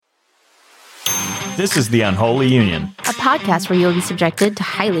This is The Unholy Union, a podcast where you'll be subjected to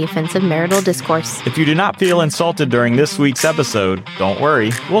highly offensive marital discourse. If you do not feel insulted during this week's episode, don't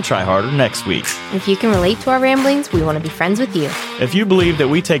worry, we'll try harder next week. If you can relate to our ramblings, we want to be friends with you. If you believe that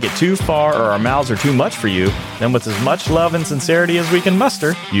we take it too far or our mouths are too much for you, then with as much love and sincerity as we can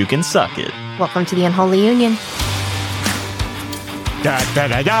muster, you can suck it. Welcome to The Unholy Union. Da, da,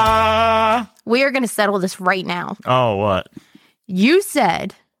 da, da. We are going to settle this right now. Oh, what? You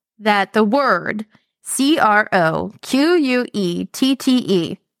said that the word CROQUETTE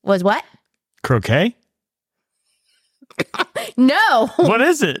was what? Croquet? No. What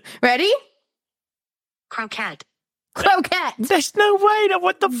is it? Ready? Croquette. Croquette. There's no way to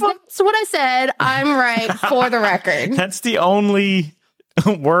what the fuck? That's what I said. I'm right for the record. That's the only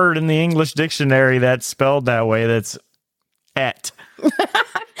word in the English dictionary that's spelled that way. That's et.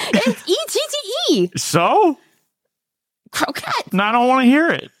 It's ETTE. So? Croquette. No, I don't want to hear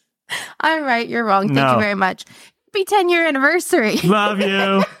it. I'm right. You're wrong. Thank you very much. Happy 10-year anniversary. Love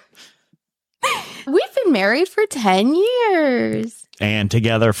you. We've been married for 10 years. And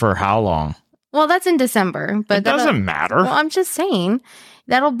together for how long? Well, that's in December. But it doesn't matter. Well, I'm just saying.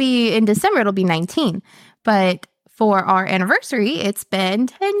 That'll be in December. It'll be 19. But for our anniversary, it's been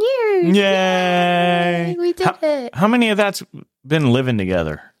 10 years. Yay. We did it. How many of that's been living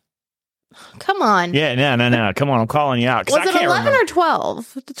together? Come on. Yeah, no. Come on, I'm calling you out. Was it 11 or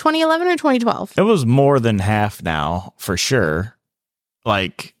 12? 2011 or 2012? It was more than half now, for sure.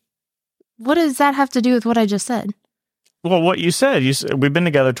 Like, what does that have to do with what I just said? Well, what you said. We've been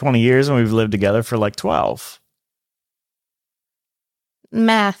together 20 years and we've lived together for like 12.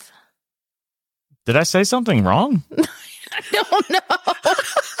 Math. Did I say something wrong? I don't know.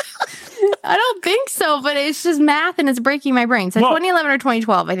 I don't think so, but it's just math and it's breaking my brain. So 2011 or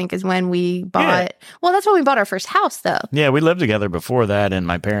 2012, I think, is when we bought. Yeah. Well, that's when we bought our first house, though. Yeah, we lived together before that in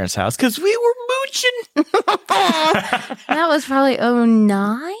my parents' house because we were mooching. That was probably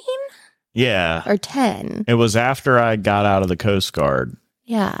 09? Yeah. Or 10. It was after I got out of the Coast Guard.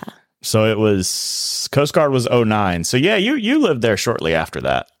 Yeah. So it was, Coast Guard was 09. So yeah, you lived there shortly after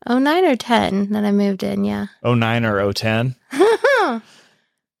that. 09 or 10 that I moved in, yeah. 09 or 010?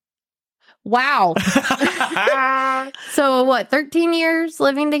 Wow. So what, 13 years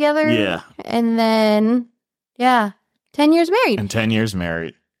living together? Yeah. And then, 10 years married. And 10 years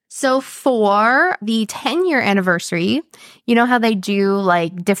married. So for the 10-year anniversary, you know how they do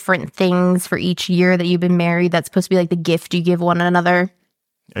like different things for each year that you've been married? That's supposed to be like the gift you give one another.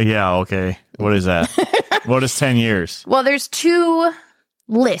 Yeah, okay. What is that? What is 10 years? Well, there's two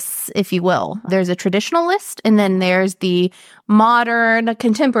lists, if you will. There's a traditional list, and then there's the modern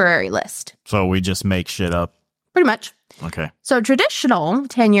contemporary list. So we just make shit up? Pretty much. Okay. So traditional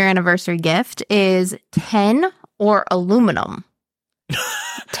 10-year anniversary gift is tin or aluminum.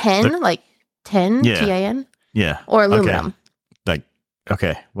 10, like 10, yeah. T-I-N? Yeah. Or aluminum. Okay.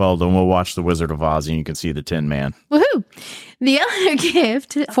 Okay, well, then we'll watch The Wizard of Oz and you can see the Tin Man. Woohoo! The other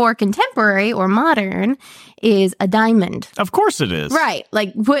gift for contemporary or modern is a diamond. Of course it is. Right.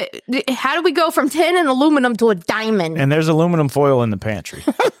 Like, how do we go from tin and aluminum to a diamond? And there's aluminum foil in the pantry.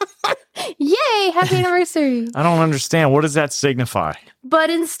 Yay! Happy anniversary. I don't understand. What does that signify?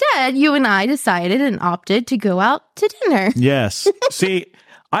 But instead, you and I decided and opted to go out to dinner. Yes. See,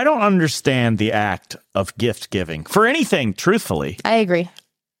 I don't understand the act of gift giving for anything, truthfully. I agree.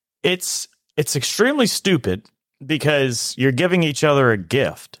 It's extremely stupid because you're giving each other a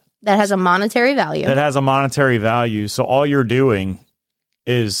gift. That has a monetary value. So all you're doing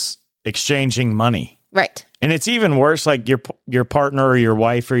is exchanging money. Right. And it's even worse, like your partner or your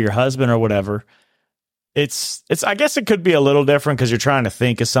wife or your husband or whatever. It's I guess it could be a little different because you're trying to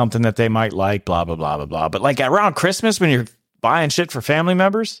think of something that they might like, blah, blah, blah, blah, blah. But like around Christmas when you're buying shit for family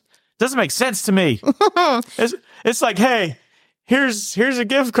members, doesn't make sense to me. It's like, hey, here's a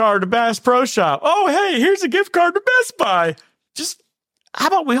gift card to Bass Pro Shop. Oh, hey, here's a gift card to Best Buy. Just how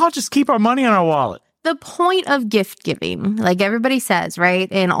about we all just keep our money in our wallet? The point of gift giving, like everybody says, right,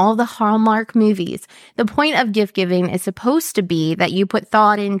 in all the Hallmark movies, the point of gift giving is supposed to be that you put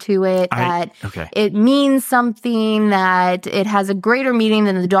thought into it, that it means something, that it has a greater meaning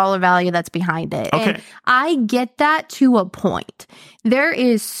than the dollar value that's behind it. Okay. And I get that to a point. There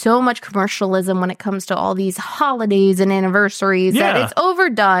is so much commercialism when it comes to all these holidays and anniversaries that it's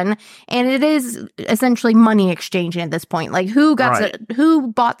overdone, and it is essentially money exchanging at this point. Like, who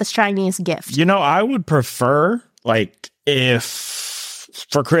bought the shiniest gift? You know, I would prefer, like, if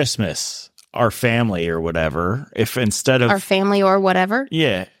for Christmas, our family or whatever, if instead of our family or whatever,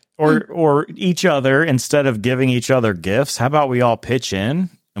 or each other, instead of giving each other gifts, how about we all pitch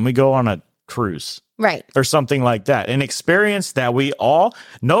in and we go on a cruise. Right. Or something like that. An experience that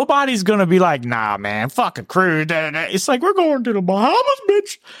nobody's going to be like, nah, man, fuck a cruise. It's like, we're going to the Bahamas,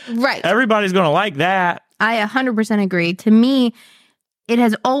 bitch. Right. Everybody's going to like that. I 100% agree. To me, it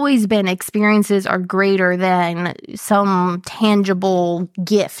has always been experiences are greater than some tangible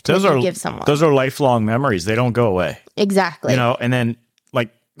gift that you give someone. Those are lifelong memories. They don't go away. Exactly. And then,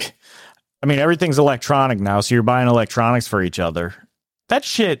 everything's electronic now, so you're buying electronics for each other. That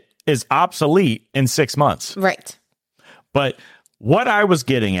shit is obsolete in 6 months. Right. But what I was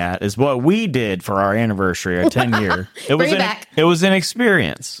getting at is what we did for our anniversary, our 10-year. It was an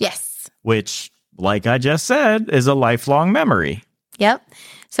experience. Yes. Which, like I just said, is a lifelong memory. Yep.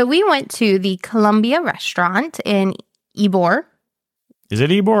 So we went to the Columbia restaurant in Ybor. Is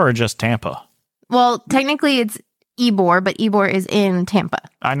it Ybor or just Tampa? Well, technically it's Ybor, but Ybor is in Tampa.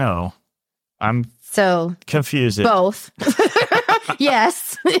 I know. I'm confused. Both.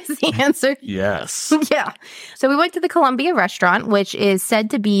 Yes, is the answer. Yes. Yeah. So we went to the Columbia restaurant, which is said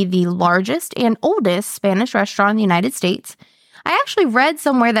to be the largest and oldest Spanish restaurant in the United States. I actually read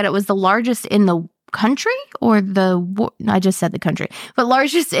somewhere that it was the largest in the country I just said the country, but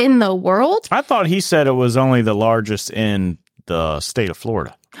largest in the world. I thought he said it was only the largest in the state of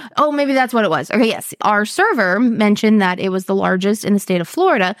Florida. Oh, maybe that's what it was. Okay, yes. Our server mentioned that it was the largest in the state of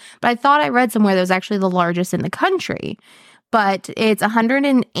Florida, but I thought I read somewhere that it was actually the largest in the country. But it's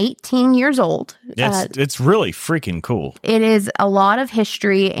 118 years old. It's really freaking cool. It is a lot of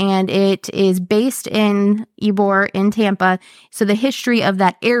history, and it is based in Ybor in Tampa. So the history of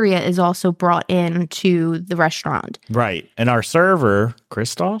that area is also brought into the restaurant. Right. And our server,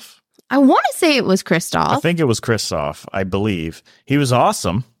 Christoph? I want to say it was Christoph. I think it was Christoph, I believe. He was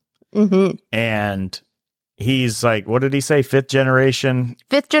awesome. Mm-hmm. And he's like, what did he say? Fifth generation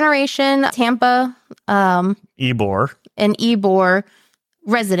Tampa. Ybor. An Ybor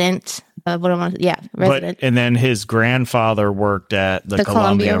resident. Resident. And then his grandfather worked at the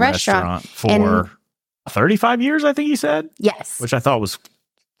Columbia restaurant for 35 years, I think he said. Yes. Which I thought was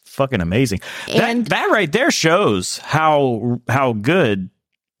fucking amazing. And that right there shows how good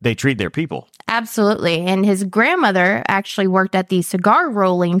they treat their people. Absolutely. And his grandmother actually worked at the cigar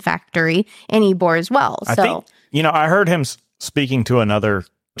rolling factory in Ybor as well. I think, I heard him speaking to another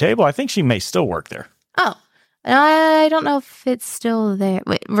table. I think she may still work there. Oh, I don't know if it's still there.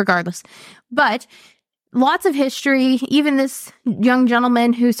 Regardless. But lots of history. Even this young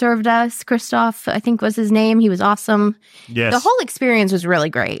gentleman who served us, Christoph, I think was his name. He was awesome. Yes. The whole experience was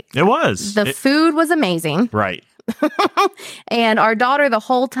really great. It was. The food was amazing. Right. And our daughter the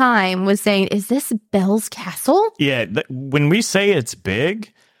whole time was saying, is this Belle's Castle? Yeah. When we say it's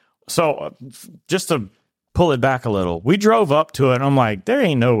big, so just to pull it back a little, we drove up to it and I'm like, there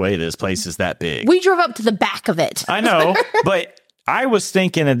ain't no way this place is that big. We drove up to the back of it. I know, but I was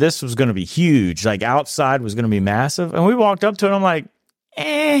thinking that this was going to be huge, like outside was going to be massive. And we walked up to it and I'm like,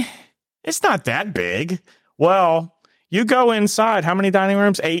 it's not that big. Well, you go inside. How many dining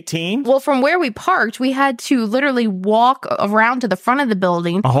rooms? 18? Well, from where we parked, we had to literally walk around to the front of the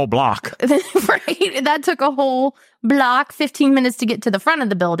building. A whole block. Right. That took a whole block, 15 minutes to get to the front of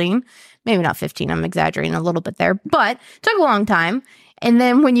the building. Maybe not 15. I'm exaggerating a little bit there, but it took a long time. And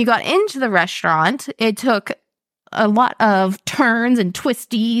then when you got into the restaurant, it took a lot of turns and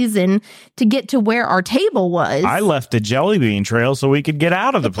twisties and to get to where our table was. I left a jelly bean trail so we could get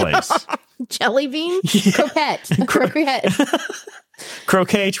out of the place. Jelly bean? Yeah. Croquette.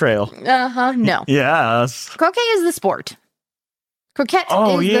 Croquet trail. No. Yes. Croquet is the sport. Croquette.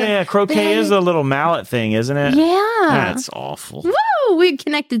 Croquet is a little mallet thing, isn't it? Yeah. That's awful. Woo! We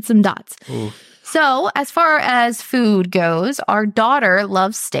connected some dots. Ooh. So, as far as food goes, our daughter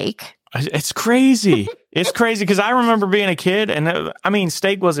loves steak. It's crazy. It's crazy because I remember being a kid and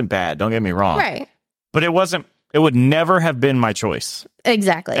steak wasn't bad. Don't get me wrong. Right. But it would never have been my choice.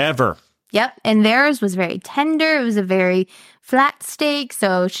 Exactly. Ever. Yep. And theirs was very tender. It was a very flat steak.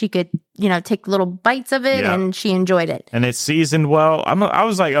 So she could, take little bites of it and she enjoyed it. And it's seasoned well. I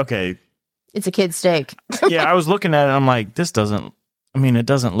was like, okay. It's a kid's steak. Yeah. I was looking at it. I'm like,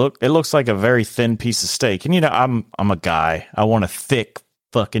 it looks like a very thin piece of steak. And, I'm a guy. I want a thick,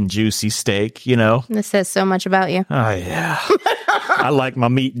 fucking juicy steak, This says so much about you. Oh, yeah. I like my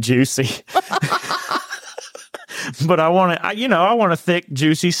meat juicy. But I want a thick,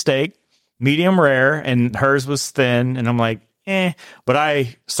 juicy steak. Medium rare, and hers was thin, and I'm like, But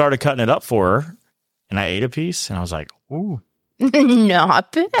I started cutting it up for her, and I ate a piece, and I was like, ooh.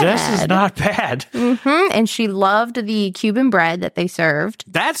 Not bad. This is not bad. Mm-hmm. And she loved the Cuban bread that they served.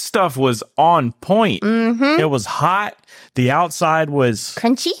 That stuff was on point. Mm-hmm. It was hot. The outside was...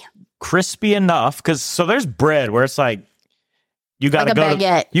 crunchy? Crispy enough, so there's bread where it's like, you got to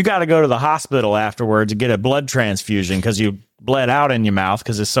like go to the hospital afterwards and get a blood transfusion because you bled out in your mouth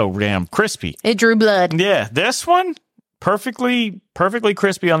because it's so damn crispy. It drew blood. Yeah, this one perfectly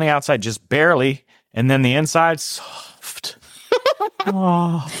crispy on the outside, just barely, and then the inside soft.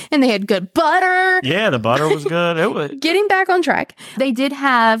 Oh. And they had good butter. Yeah, the butter was good. It was Getting back on track. They did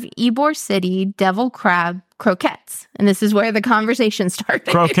have Ybor City devil crab croquettes. And this is where the conversation started.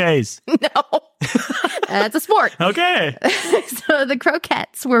 Croquets. No. That's a sport. Okay. So the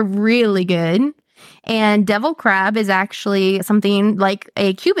croquettes were really good. And devil crab is actually something like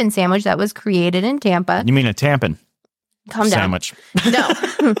a Cuban sandwich that was created in Tampa. You mean a tampon? Calm down. Sandwich.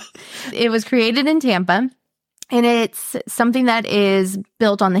 No. It was created in Tampa. And it's something that is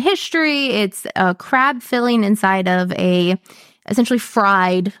built on the history. It's a crab filling inside of a essentially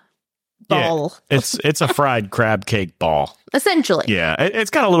fried ball. Yeah, it's a fried crab cake ball. Essentially. Yeah, it's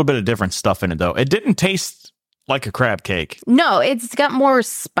got a little bit of different stuff in it, though. It didn't taste like a crab cake. No, it's got more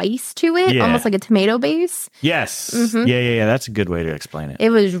spice to it, almost like a tomato base. Yes. Mm-hmm. Yeah. That's a good way to explain it.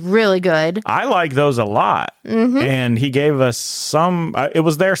 It was really good. I like those a lot. Mm-hmm. And he gave us some, it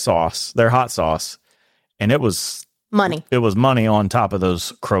was their sauce, their hot sauce. And it was money. It was money on top of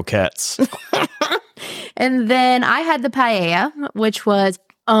those croquettes. And then I had the paella, which was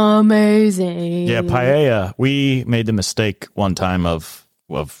amazing. Yeah, paella. We made the mistake one time of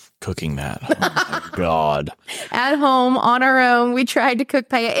cooking that. Oh my God. At home, on our own, we tried to cook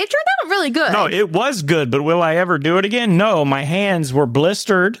paella. It turned out really good. No, it was good, but will I ever do it again? No, my hands were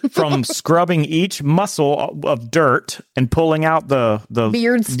blistered from scrubbing each muscle of dirt and pulling out the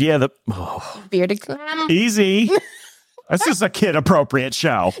beards. Yeah, bearded clam. Easy. This is a kid-appropriate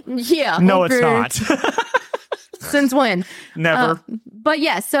show. Yeah. No, it's not. Since when? Never. But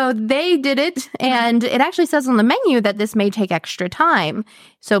yeah, so they did it, and it actually says on the menu that this may take extra time.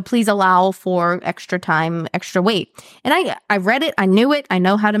 So please allow for extra time, extra wait. And I read it, I knew it, I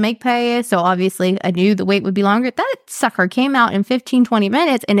know how to make paella, so obviously I knew the wait would be longer. That sucker came out in 15, 20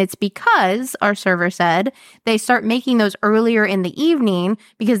 minutes, and it's because, our server said, they start making those earlier in the evening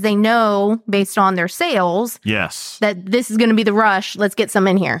because they know, based on their sales, yes, that this is going to be the rush. Let's get some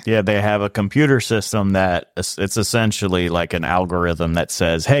in here. Yeah, they have a computer system that it's essentially like an algorithm that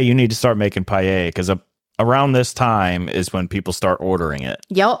says, hey, you need to start making paella because around this time is when people start ordering it.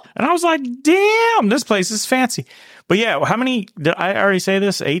 Yep. And I was like, damn, this place is fancy. But yeah, how many, did I already say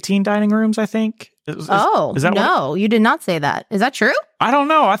this? 18 dining rooms, I think? Is that no, you did not say that. Is that true? I don't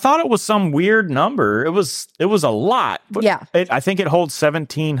know. I thought it was some weird number. It was a lot. But yeah. I think it holds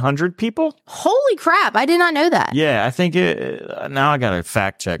 1,700 people. Holy crap. I did not know that. Yeah, I think now I got to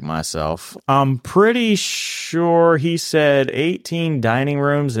fact check myself. I'm pretty sure he said 18 dining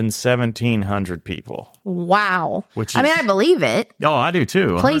rooms and 1,700 people. Wow. I believe it. Oh, I do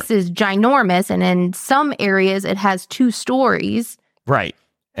too. The place is ginormous. And in some areas, it has 2 stories. Right.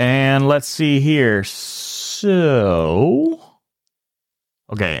 And let's see here. So,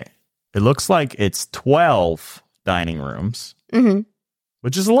 okay, it looks like it's 12 dining rooms,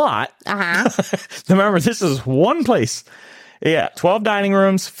 which is a lot. Remember, this is one place. Yeah, 12 dining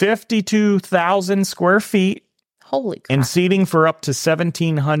rooms, 52,000 square feet. Holy crap. And seating for up to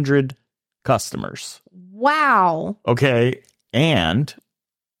 1,700 customers. Wow. Okay, and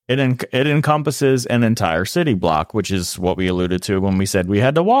it encompasses an entire city block, which is what we alluded to when we said we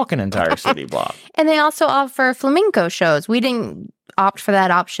had to walk an entire city block. And they also offer flamenco shows. We didn't opt for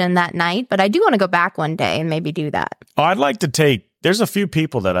that option that night, but I do want to go back one day and maybe do that. Oh, I'd like to take, there's a few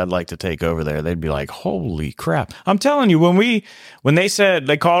people that I'd like to take over there. They'd be like, holy crap. I'm telling you, when they said,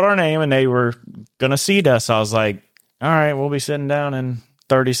 they called our name and they were going to seat us, I was like, all right, we'll be sitting down in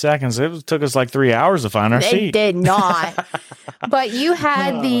 30 seconds. It took us like 3 hours to find our seat. It did not. But you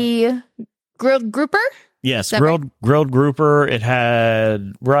had the grilled grouper? Yes, grilled grouper. It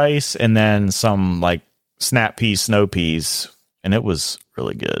had rice and then some like snap peas, snow peas, and it was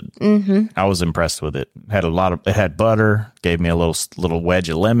really good. Mm-hmm. I was impressed with it. It had butter. Gave me a little wedge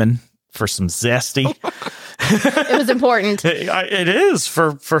of lemon for some zesty. It was important. It is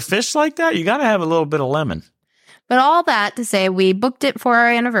for fish like that. You got to have a little bit of lemon. But all that to say, we booked it for our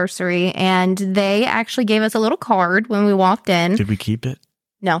anniversary, and they actually gave us a little card when we walked in. Did we keep it?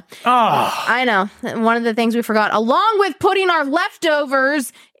 No. Oh. I know. One of the things we forgot, along with putting our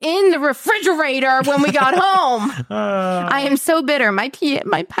leftovers in the refrigerator when we got home. I am so bitter. My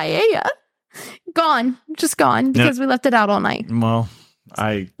paella, gone. Just gone because we left it out all night. Well,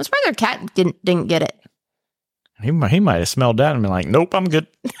 that's why their cat didn't get it. He might have smelled that and been like, nope, I'm good.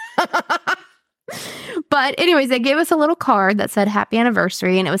 But anyways, they gave us a little card that said happy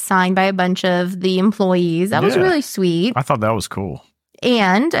anniversary, and it was signed by a bunch of the employees. That was really sweet. I thought that was cool.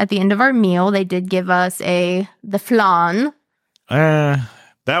 And at the end of our meal, they did give us the flan.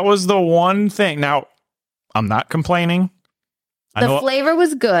 That was the one thing. Now, I'm not complaining. The flavor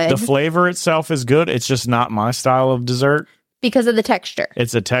was good. The flavor itself is good. It's just not my style of dessert. Because of the texture.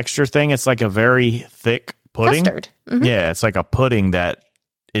 It's a texture thing. It's like a very thick pudding. Custard. Mm-hmm. Yeah, it's like a pudding that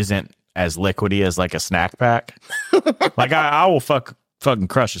isn't as liquidy as like a snack pack. Like I will fucking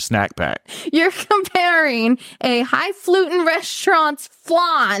crush a snack pack. You're comparing a highfalutin restaurant's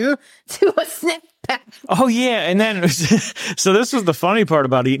flan to a snack pack. Oh yeah, and then so this was the funny part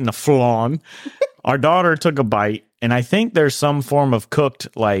about eating a flan. Our daughter took a bite, and I think there's some form of cooked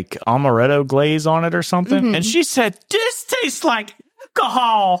like amaretto glaze on it or something. Mm-hmm. And she said, "This tastes like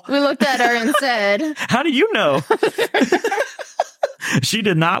alcohol." We looked at her and said, "How do you know?" She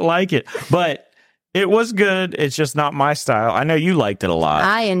did not like it, but it was good. It's just not my style. I know you liked it a lot.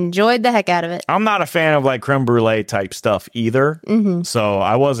 I enjoyed the heck out of it. I'm not a fan of like creme brulee type stuff either. Mm-hmm. So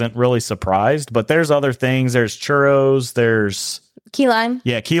I wasn't really surprised, but there's other things. There's churros. There's key lime.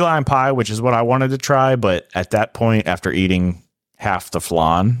 Yeah, key lime pie, which is what I wanted to try. But at that point, after eating half the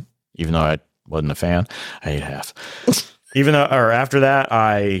flan, even though I wasn't a fan, I ate half. After that,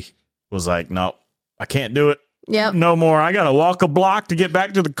 I was like, no, I can't do it. Yep. No more. I got to walk a block to get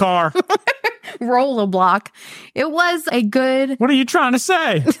back to the car. Roll a block. It was a good... What are you trying to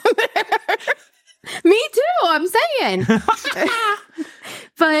say? Me too, I'm saying.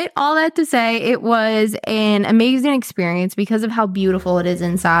 But all that to say, it was an amazing experience because of how beautiful it is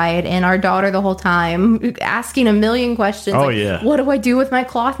inside. And our daughter the whole time asking a million questions. Oh, yeah. What do I do with my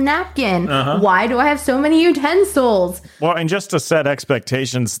cloth napkin? Why do I have so many utensils? Well, and just to set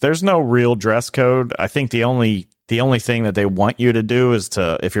expectations, there's no real dress code. I think the only thing that they want you to do is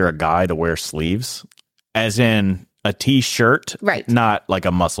to, if you're a guy, to wear sleeves, as in a t-shirt, right? Not like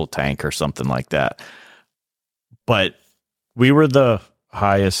a muscle tank or something like that. But we were the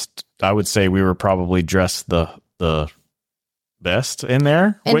highest. I would say we were probably dressed the best in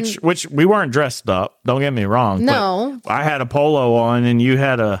there, and which we weren't dressed up. Don't get me wrong. No, I had a polo on, and you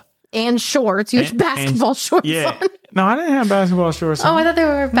had and shorts. You had basketball shorts. Yeah, on. No, I didn't have basketball shorts. Oh, I thought they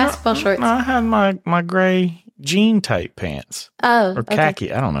were basketball shorts. No, I had my gray jean type pants. Oh, or khaki.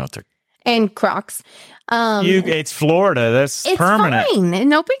 Okay. I don't know if they're and Crocs. It's Florida. That's permanent. It's fine.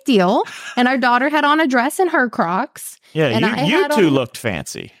 No big deal. And our daughter had on a dress and her Crocs. Yeah, and you two looked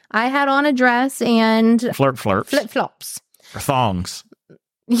fancy. I had on a dress and flip-flops. Or thongs.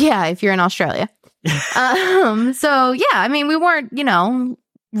 Yeah, if you're in Australia. So, yeah, I mean, we weren't,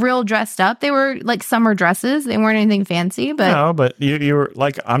 real dressed up. They were like summer dresses. They weren't anything fancy, but... No, but you were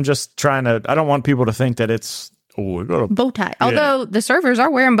like, I'm just trying to... I don't want people to think that it's... Oh, we got a bow tie. Yeah. Although the servers are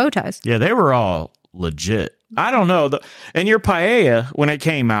wearing bow ties. Yeah, they were all legit. I don't know. And your paella, when it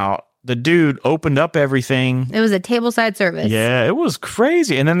came out, the dude opened up everything. It was a tableside service. Yeah, it was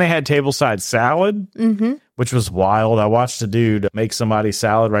crazy. And then they had tableside salad, which was wild. I watched a dude make somebody's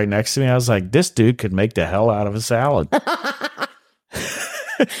salad right next to me. I was like, this dude could make the hell out of a salad.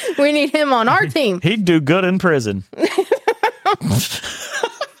 We need him on our team. He'd do good in prison.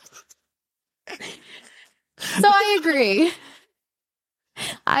 So I agree.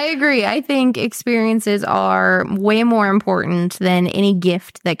 I think experiences are way more important than any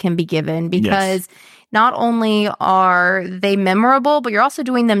gift that can be given because not only are they memorable, but you're also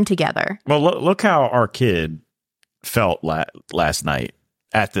doing them together. Well, look how our kid felt last night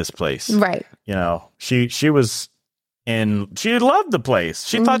at this place. Right. She was she loved the place.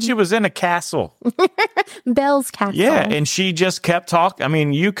 She thought she was in a castle. Belle's castle. Yeah, and she just kept talking. I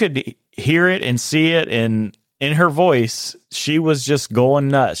mean, you could hear it and see it in her voice. She was just going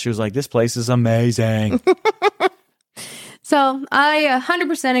nuts. She was like, this place is amazing. So I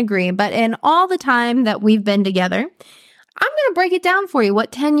 100% agree. But in all the time that we've been together, I'm going to break it down for you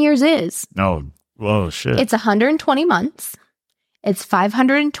what 10 years is. Oh, whoa, shit. It's 120 months. It's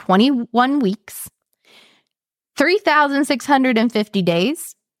 521 weeks. 3,650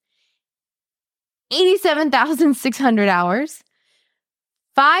 days. 87,600 hours.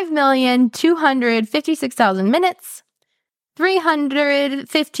 5,256,000 minutes,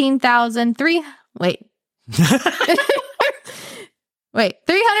 315,000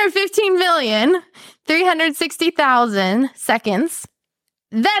 315,360,000 seconds.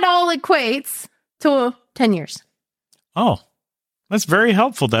 That all equates to 10 years. Oh, that's very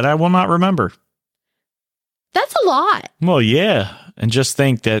helpful that I will not remember. That's a lot. Well, yeah. And just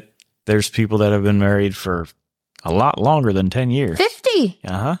think that there's people that have been married for a lot longer than 10 years. 50.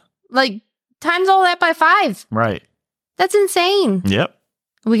 Uh-huh. Like, times all that by 5. Right. That's insane. Yep.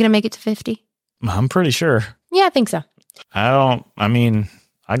 Are we going to make it to 50? I'm pretty sure. Yeah, I think so. I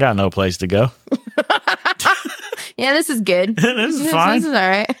got no place to go. Yeah, this is good. This is fine. This is all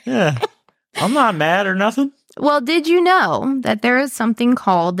right. Yeah. I'm not mad or nothing. Well, did you know that there is something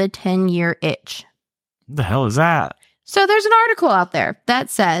called the 10-year itch? What the hell is that? So there's an article out there that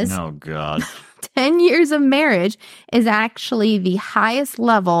says, oh, God, 10 years of marriage is actually the highest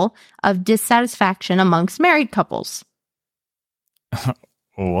level of dissatisfaction amongst married couples.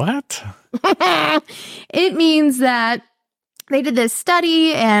 What? It means that they did this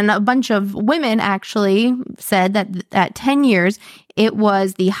study and a bunch of women actually said that at 10 years, it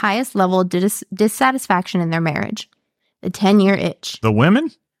was the highest level of dissatisfaction in their marriage. The 10-year itch. The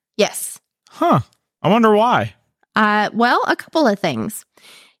women? Yes. Huh. I wonder why. Well, a couple of things.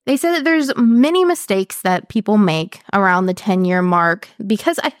 They said that there's many mistakes that people make around the 10-year mark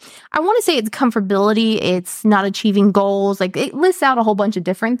because I want to say it's comfortability, it's not achieving goals. Like it lists out a whole bunch of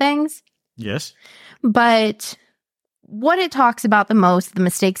different things. Yes. But what it talks about the most, the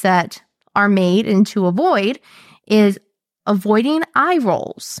mistakes that are made and to avoid, is avoiding eye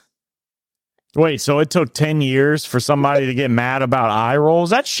rolls. Wait, so it took 10 years for somebody to get mad about eye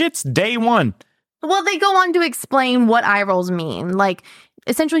rolls? That shit's day one. Well, they go on to explain what eye rolls mean. Like,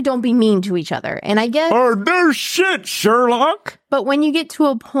 essentially, don't be mean to each other. And I guess... Oh, no shit, Sherlock. But when you get to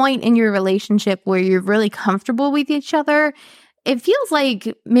a point in your relationship where you're really comfortable with each other, it feels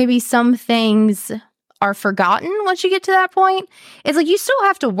like maybe some things are forgotten once you get to that point. It's like you still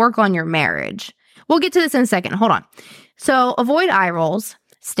have to work on your marriage. We'll get to this in a second. Hold on. So avoid eye rolls,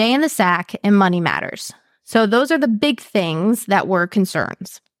 stay in the sack, and money matters. So those are the big things that were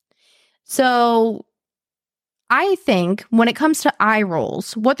concerns. So I think when it comes to eye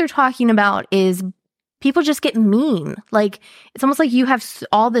rolls, what they're talking about is people just get mean. Like it's almost like you have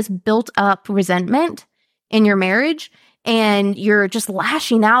all this built up resentment in your marriage and you're just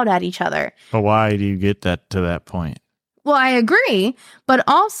lashing out at each other. But why do you get that to that point? Well, I agree. But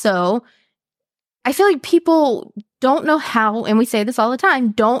also, I feel like people don't know how, and we say this all the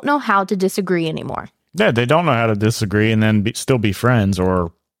time, don't know how to disagree anymore. Yeah, they don't know how to disagree and then still be friends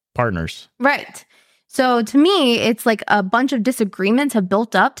or partners. Right. So to me, it's like a bunch of disagreements have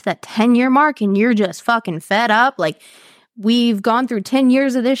built up to that 10-year mark and you're just fucking fed up. Like we've gone through 10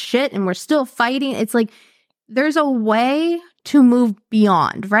 years of this shit and we're still fighting. It's like there's a way to move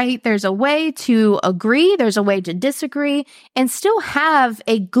beyond, right? There's a way to agree. There's a way to disagree and still have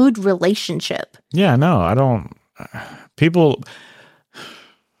a good relationship. Yeah, no, I don't. People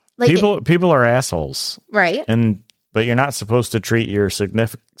are assholes. Right. But you're not supposed to treat your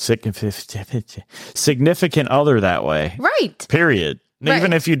significant other that way. Right. Period. Right.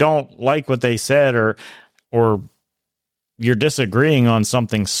 Even if you don't like what they said or you're disagreeing on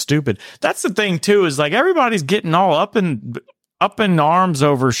something stupid. That's the thing too, is like everybody's getting all up in arms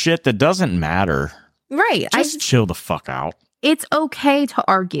over shit that doesn't matter. Right. Just chill the fuck out. It's okay to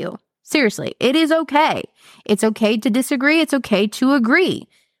argue. Seriously, it is okay. It's okay to disagree. It's okay to agree.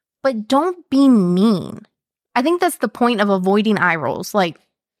 But don't be mean. I think that's the point of avoiding eye rolls. Like,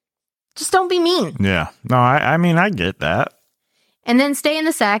 just don't be mean. Yeah. No, I mean, I get that. And then stay in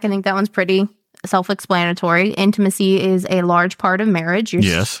the sack. I think that one's pretty self-explanatory. Intimacy is a large part of marriage. You're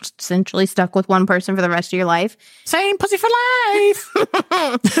essentially stuck with one person for the rest of your life. Same pussy for life.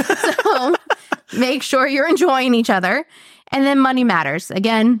 So make sure you're enjoying each other. And then money matters.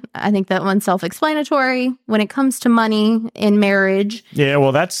 Again, I think that one's self-explanatory. When it comes to money in marriage. Yeah,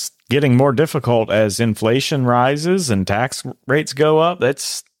 well, that's getting more difficult as inflation rises and tax rates go up. That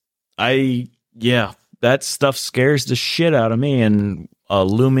stuff scares the shit out of me. And a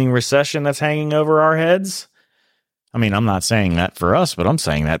looming recession that's hanging over our heads. I mean, I'm not saying that for us, but I'm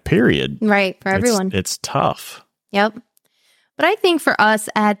saying that period. Right, for everyone. It's tough. Yep. But I think for us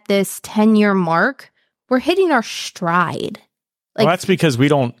at this 10-year mark, we're hitting our stride. Well, that's because we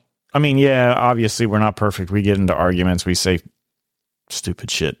don't, I mean, yeah, obviously we're not perfect. We get into arguments, we say stupid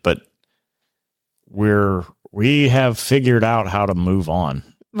shit, but we have figured out how to move on.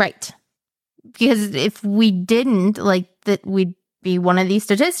 Right. Because if we didn't, like, that we'd be one of these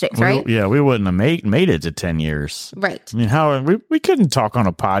statistics, right? We wouldn't have made it to 10 years. Right. I mean, we couldn't talk on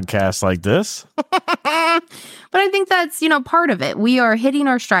a podcast like this. But I think that's, part of it. We are hitting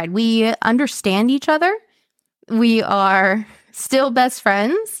our stride. We understand each other. We are still best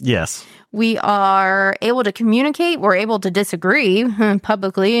friends. Yes. We are able to communicate. We're able to disagree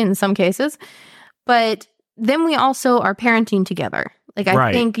publicly in some cases. But then we also are parenting together. Like,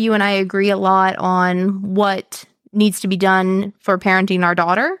 I think you and I agree a lot on what needs to be done for parenting our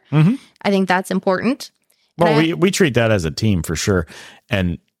daughter. Mm-hmm. I think that's important. Well, we treat that as a team for sure.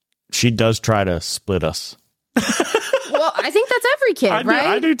 And she does try to split us. Well, I think that's every kid, right?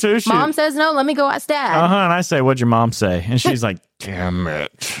 I do too. Mom says no, let me go ask dad. And I say, what'd your mom say? And she's like, damn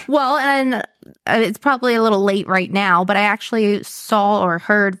it. Well, and it's probably a little late right now, but I actually saw or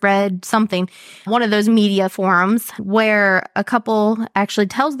read something, one of those media forums where a couple actually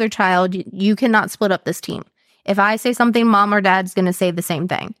tells their child, you cannot split up this team. If I say something, mom or dad's going to say the same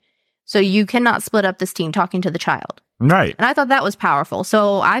thing. So you cannot split up this team, talking to the child. Right. And I thought that was powerful.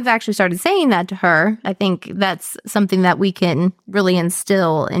 So I've actually started saying that to her. I think that's something that we can really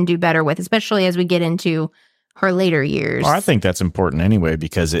instill and do better with, especially as we get into her later years. Well, I think that's important anyway,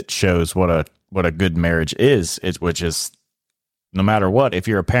 because it shows what a good marriage is, which is no matter what, if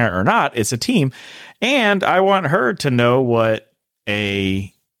you're a parent or not, it's a team. And I want her to know what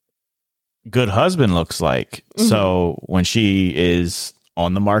a good husband looks like. Mm-hmm. So when she is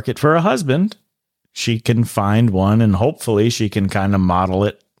on the market for a husband, she can find one, and hopefully she can kind of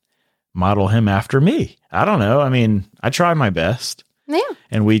model him after me. I don't know. I mean, I try my best. Yeah.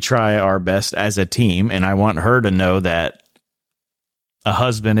 And we try our best as a team. And I want her to know that a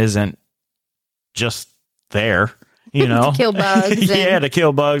husband isn't just there, to kill bugs. To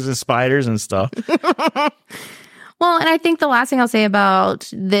kill bugs and spiders and stuff. Well, and I think the last thing I'll say about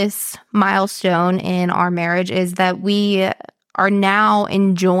this milestone in our marriage is that we are now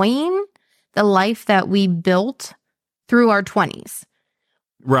enjoying the life that we built through our 20s.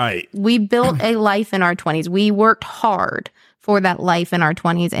 Right. We built a life in our 20s. We worked hard for that life in our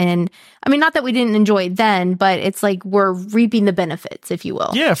 20s. And I mean, not that we didn't enjoy it then, but it's like we're reaping the benefits, if you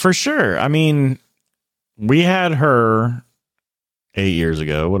will. Yeah, for sure. I mean, we had her 8 years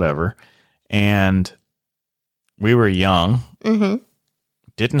ago, whatever, and we were young,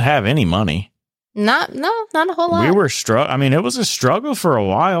 didn't have any money. Not a whole lot. We were I mean, it was a struggle for a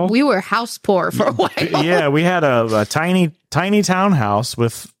while. We were house poor for a while. Yeah, we had a tiny townhouse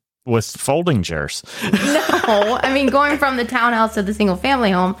with folding chairs. No, I mean, going from the townhouse to the single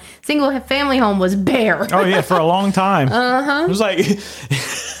family home was bare. Oh yeah, for a long time. It was like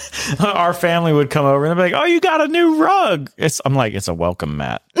our family would come over and they'd be like, "Oh, you got a new rug." I'm like, it's a welcome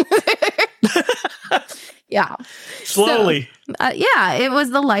mat. Yeah. Slowly. So, it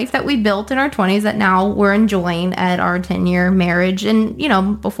was the life that we built in our 20s that now we're enjoying at our 10-year marriage and,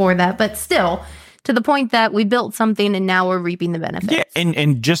 before that. But still, to the point that we built something and now we're reaping the benefits. Yeah,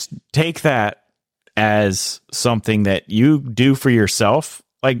 and just take that as something that you do for yourself,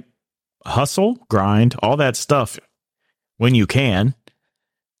 like hustle, grind, all that stuff when you can.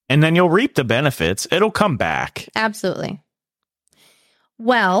 And then you'll reap the benefits. It'll come back. Absolutely.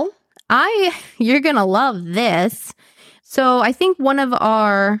 Well, you're going to love this. So I think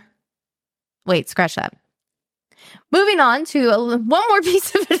scratch that. Moving on to one more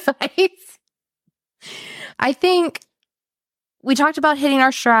piece of advice. I think we talked about hitting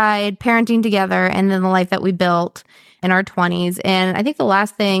our stride, parenting together, and then the life that we built in our 20s. And I think the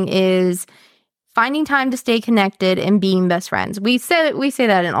last thing is finding time to stay connected and being best friends. We say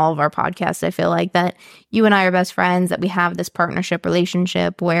that in all of our podcasts. I feel like that you and I are best friends, that we have this partnership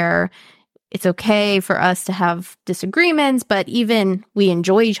relationship where it's okay for us to have disagreements, but even we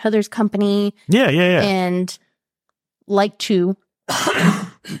enjoy each other's company. Yeah. And like to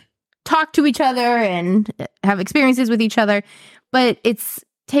talk to each other and have experiences with each other. But it's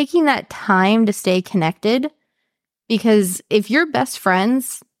taking that time to stay connected, because if you're best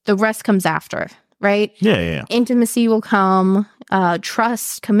friends, the rest comes after, right? Yeah. Intimacy will come,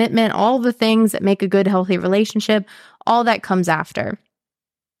 trust, commitment, all the things that make a good, healthy relationship, all that comes after.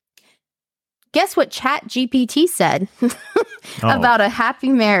 Guess what ChatGPT said about a happy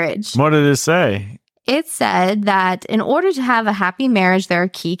marriage? What did it say? It said that in order to have a happy marriage, there are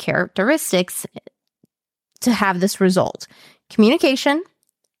key characteristics to have this result: communication,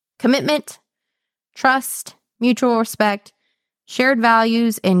 commitment, trust, mutual respect, shared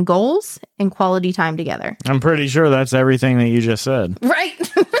values and goals, and quality time together. I'm pretty sure that's everything that you just said. Right.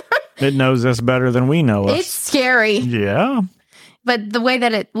 It knows us better than we know us. It's scary. Yeah. But the way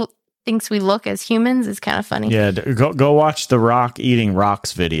that it thinks we look as humans is kind of funny. Yeah, go watch the Rock eating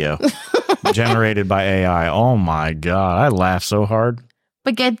rocks video generated by AI. Oh my God, I laughed so hard.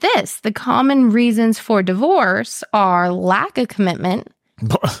 But get this, the common reasons for divorce are lack of commitment.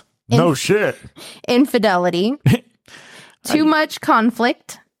 No shit. Infidelity, too much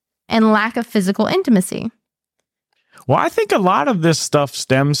conflict, and lack of physical intimacy. Well, I think a lot of this stuff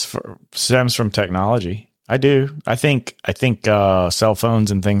stems from technology. I do. I think cell phones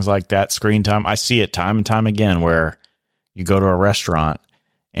and things like that, screen time, I see it time and time again where you go to a restaurant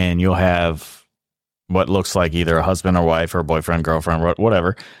and you'll have what looks like either a husband or wife or boyfriend, girlfriend,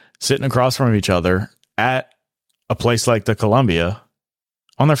 whatever, sitting across from each other at a place like the Columbia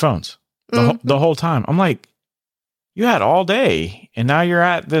on their phones the whole time. I'm like, you had all day, and now you're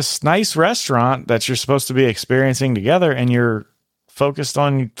at this nice restaurant that you're supposed to be experiencing together, and you're focused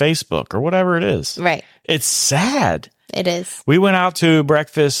on Facebook or whatever it is. Right. It's sad. It is. We went out to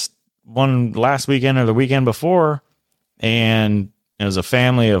breakfast one last weekend or the weekend before, and it was a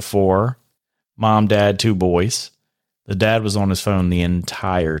family of 4, mom, dad, 2 boys. The dad was on his phone the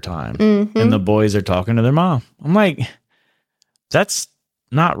entire time, and the boys are talking to their mom. I'm like, that's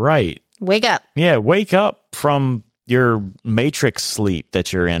not right. Wake up. Yeah, wake up from your matrix sleep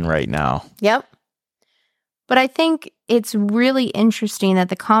that you're in right now. Yep. But I think it's really interesting that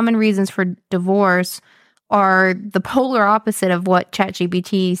the common reasons for divorce are the polar opposite of what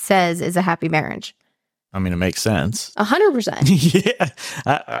ChatGPT says is a happy marriage. I mean, it makes sense. 100%. Yeah.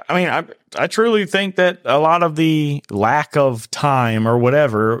 I mean, I truly think that a lot of the lack of time or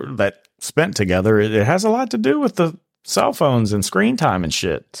whatever that spent together, it has a lot to do with the cell phones and screen time and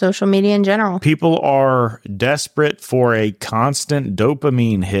shit. Social media in general. People are desperate for a constant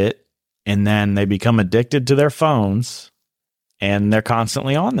dopamine hit, and then they become addicted to their phones, and they're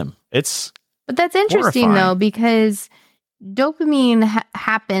constantly on them. But that's interesting, horrifying. though, because dopamine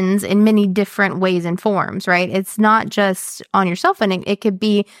happens in many different ways and forms, right? It's not just on your cell phone. It could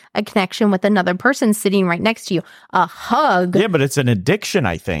be a connection with another person sitting right next to you, a hug. Yeah, but it's an addiction,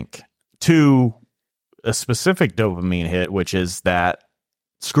 I think, to a specific dopamine hit, which is that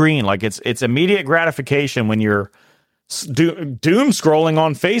screen. Like it's immediate gratification when you're doom scrolling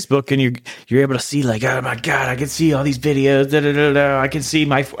on Facebook, and you're able to see, like, oh my God, I can see all these videos. Da, da, da, da. I can see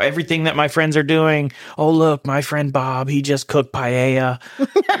everything that my friends are doing. Oh, look, my friend Bob, he just cooked paella.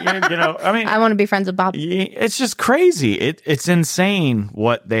 I mean, I want to be friends with Bob. It's just crazy. It's insane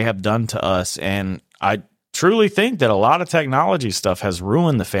what they have done to us, and I truly think that a lot of technology stuff has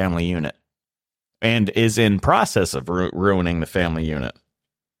ruined the family unit, and is in process of ruining the family unit.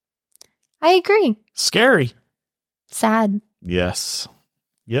 I agree. Scary. Sad. Yes.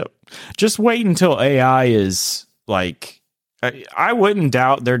 Yep. Just wait until AI is like, I wouldn't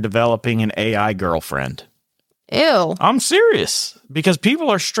doubt they're developing an AI girlfriend. Ew. I'm serious, because people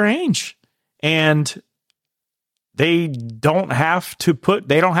are strange, and they don't have to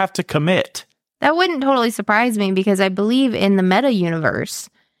commit. That wouldn't totally surprise me, because I believe in the meta universe,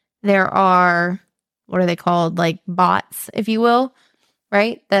 there are, what are they called? Like bots, if you will,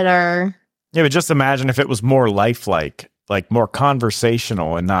 right? That are... Yeah, but just imagine if it was more lifelike, like more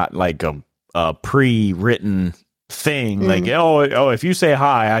conversational, and not like a pre-written thing. Like, oh, if you say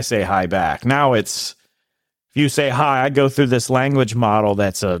hi, I say hi back. Now it's, if you say hi, I go through this language model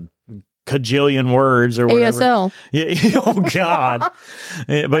that's a cajillion words or whatever. ASL. Yeah. Oh God.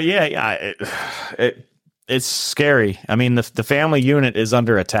 But yeah, it's scary. I mean, the family unit is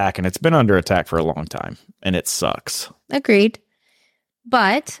under attack, and it's been under attack for a long time, and it sucks. Agreed.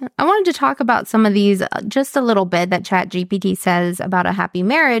 But I wanted to talk about some of these just a little bit that ChatGPT says about a happy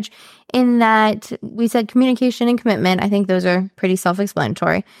marriage, in that we said communication and commitment. I think those are pretty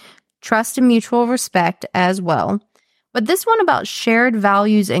self-explanatory. Trust and mutual respect as well. But this one about shared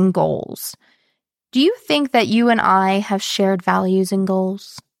values and goals. Do you think that you and I have shared values and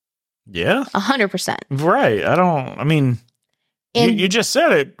goals? Yeah. 100%. Right. You just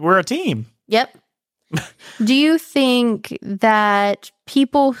said it. We're a team. Yep. Do you think that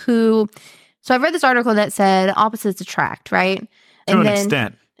people who... So I've read this article that said opposites attract, right? To an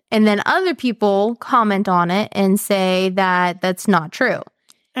extent. And then other people comment on it and say that that's not true.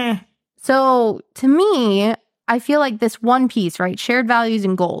 So to me, I feel like this one piece, right? Shared values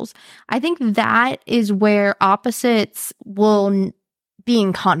and goals. I think that is where opposites will be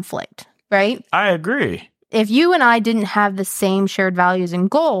in conflict, right? I agree. If you and I didn't have the same shared values and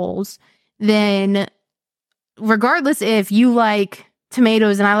goals, then regardless if you like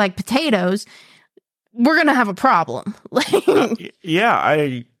tomatoes and I like potatoes, we're going to have a problem.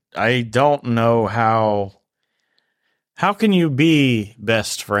 Yeah, I don't know how can you be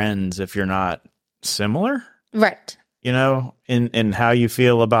best friends if you're not similar? Right. In how you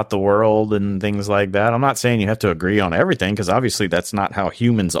feel about the world and things like that. I'm not saying you have to agree on everything, because obviously that's not how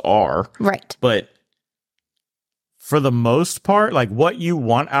humans are. Right. But for the most part, like what you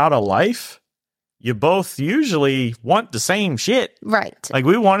want out of life, you both usually want the same shit. Right. Like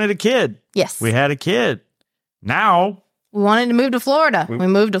we wanted a kid. Yes. We had a kid. Now we wanted to move to Florida. We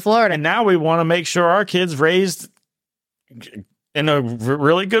moved to Florida. And now we want to make sure our kid's raised in a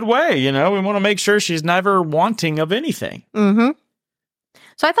really good way. We want to make sure she's never wanting of anything. Mm-hmm.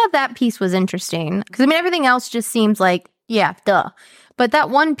 So I thought that piece was interesting, because everything else just seems like, yeah, duh. But that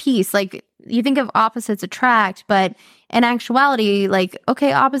one piece, like, you think of opposites attract, but in actuality, like,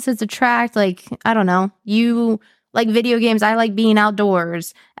 okay, opposites attract, like, I don't know, you like video games. I like being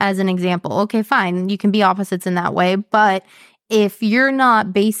outdoors, as an example. Okay, fine. You can be opposites in that way. But if you're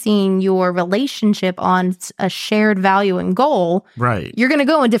not basing your relationship on a shared value and goal, right, you're going to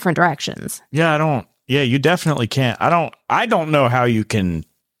go in different directions. Yeah, you definitely can't. I don't know how you can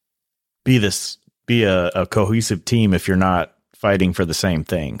be a cohesive team if you're not fighting for the same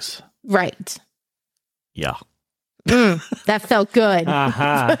things. Right. Yeah. That felt good.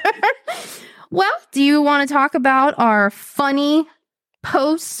 Uh-huh. Well, do you want to talk about our funny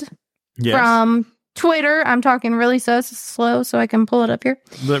post from Twitter? I'm talking really slow so I can pull it up here.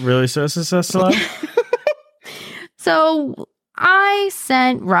 But really so slow? So I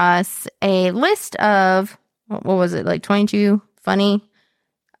sent Russ a list of, what was it, like 22 funny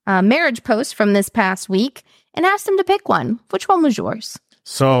marriage posts from this past week and asked him to pick one. Which one was yours?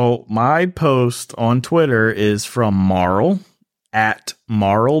 So my post on Twitter is from Marl at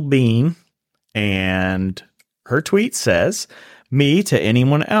MarlBean. And her tweet says, "Me to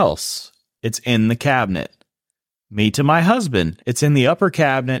anyone else, it's in the cabinet. Me to my husband, it's in the upper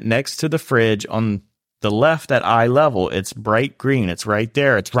cabinet next to the fridge on the left at eye level. It's bright green. It's right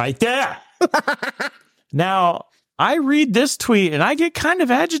there. It's right there." Now, I read this tweet and I get kind of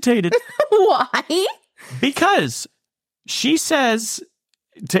agitated. Why? Because she says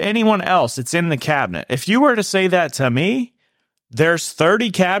to anyone else, it's in the cabinet. If you were to say that to me, there's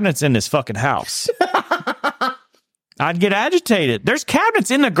 30 cabinets in this fucking house. I'd get agitated. There's cabinets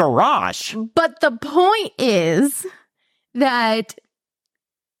in the garage. But the point is that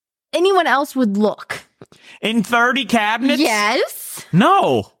anyone else would look. In 30 cabinets? Yes.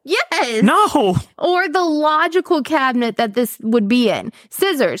 No. Yes. No. Or the logical cabinet that this would be in.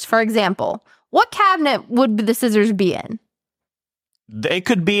 Scissors, for example. What cabinet would the scissors be in? They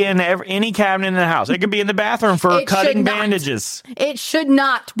could be in any cabinet in the house. It could be in the bathroom for cutting bandages. It should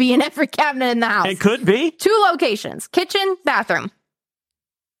not be in every cabinet in the house. It could be. 2 locations, kitchen, bathroom.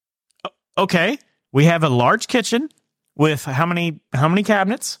 Okay. We have a large kitchen with how many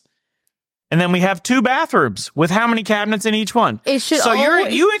cabinets? And then we have 2 bathrooms with how many cabinets in each one? It should so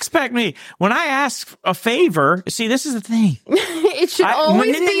you expect me, when I ask a favor, see, this is the thing. It should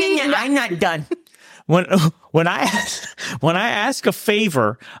always be. I'm not done. When I ask a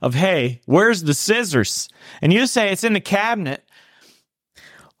favor of, hey, where's the scissors? And you say it's in the cabinet.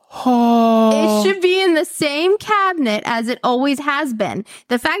 Oh. It should be in the same cabinet as it always has been.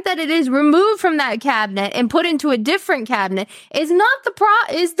 The fact that it is removed from that cabinet and put into a different cabinet is not the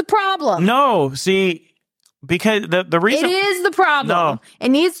problem. No, see, because the reason it is the problem. No. It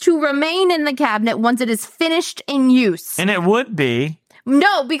needs to remain in the cabinet once it is finished in use. And it would be.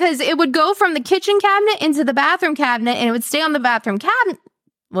 No, because it would go from the kitchen cabinet into the bathroom cabinet and it would stay on the bathroom cabinet.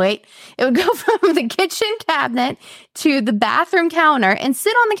 Wait, it would go from the kitchen cabinet to the bathroom counter and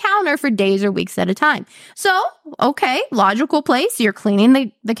sit on the counter for days or weeks at a time. So, okay, logical place. You're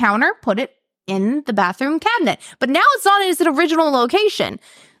cleaning the counter, put it in the bathroom cabinet. But now it's not in its original location.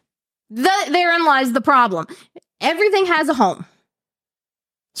 Therein lies the problem. Everything has a home.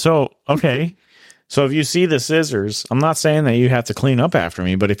 So, okay. So if you see the scissors, I'm not saying that you have to clean up after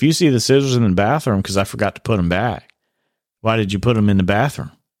me, but if you see the scissors in the bathroom because I forgot to put them back, why did you put them in the bathroom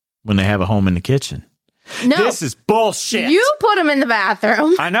when they have a home in the kitchen? No. This is bullshit. You put them in the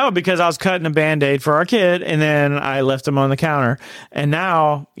bathroom. I know, because I was cutting a Band-Aid for our kid, and then I left them on the counter. And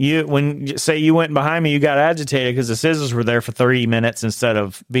now, when you went behind me, you got agitated because the scissors were there for 30 minutes instead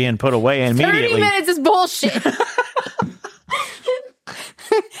of being put away immediately. 30 minutes is bullshit.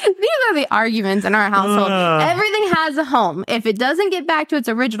 These are the arguments in our household. Everything has a home. If it doesn't get back to its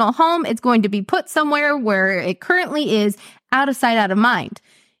original home, it's going to be put somewhere where it currently is, out of sight, out of mind.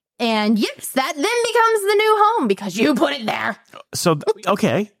 And yes, that then becomes the new home because you put it there. So,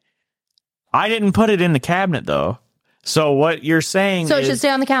 okay. I didn't put it in the cabinet, though. So what you're saying So it should stay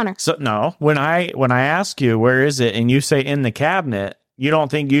on the counter. So no, when I ask you, where is it? And you say in the cabinet, you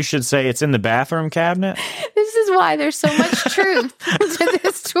don't think you should say it's in the bathroom cabinet? This is why there's so much truth to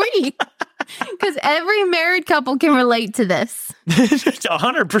this tweet. Because every married couple can relate to this.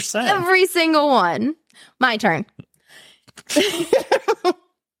 100%. Every single one. My turn.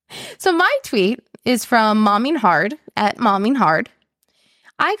 So my tweet is from Momming Hard at Momming Hard.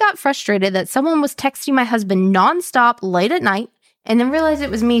 I got frustrated that someone was texting my husband nonstop late at night and then realized it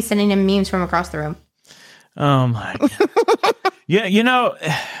was me sending him memes from across the room. Oh my God. Yeah,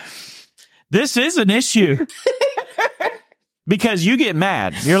 this is an issue. Because you get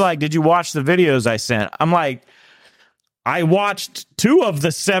mad. You're like, did you watch the videos I sent? I'm like, I watched 2 of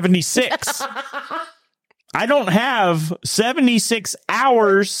the 76. I don't have 76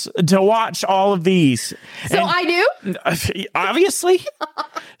 hours to watch all of these. So I do? Obviously.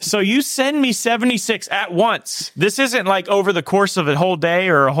 So you send me 76 at once. This isn't like over the course of a whole day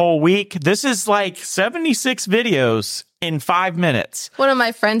or a whole week. This is like 76 videos in 5 minutes. One of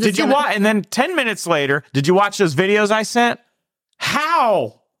my friends did you watch? And then 10 minutes later, did you watch those videos I sent?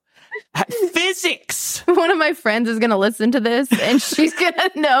 How? Physics. One of my friends is going to listen to this and she's going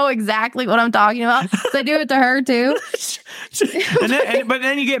to know exactly what I'm talking about. So I do it to her too. But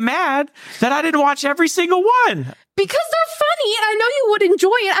then you get mad that I didn't watch every single one. Because they're funny and I know you would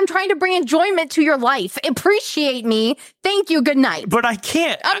enjoy it. I'm trying to bring enjoyment to your life. Appreciate me. Thank you. Good night. But I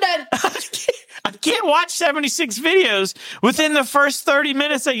can't. I'm done. I can't watch 76 videos within the first 30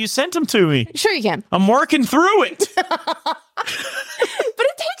 minutes that you sent them to me. Sure you can. I'm working through it. But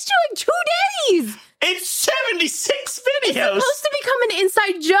it takes you like 2 days. It's 76 videos. It's supposed to become an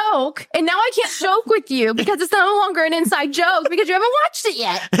inside joke. And now I can't joke with you because it's no longer an inside joke because you haven't watched it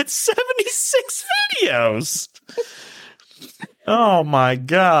yet. It's 76 videos. Oh, my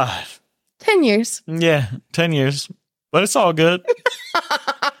God. 10 years. Yeah, 10 years. But it's all good.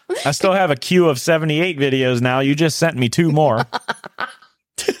 I still have a queue of 78 videos now. You just sent me 2 more.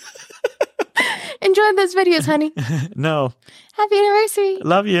 Enjoy those videos, honey. No. Happy anniversary.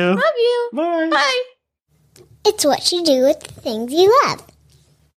 Love you. Love you. Bye. Bye. It's what you do with the things you love.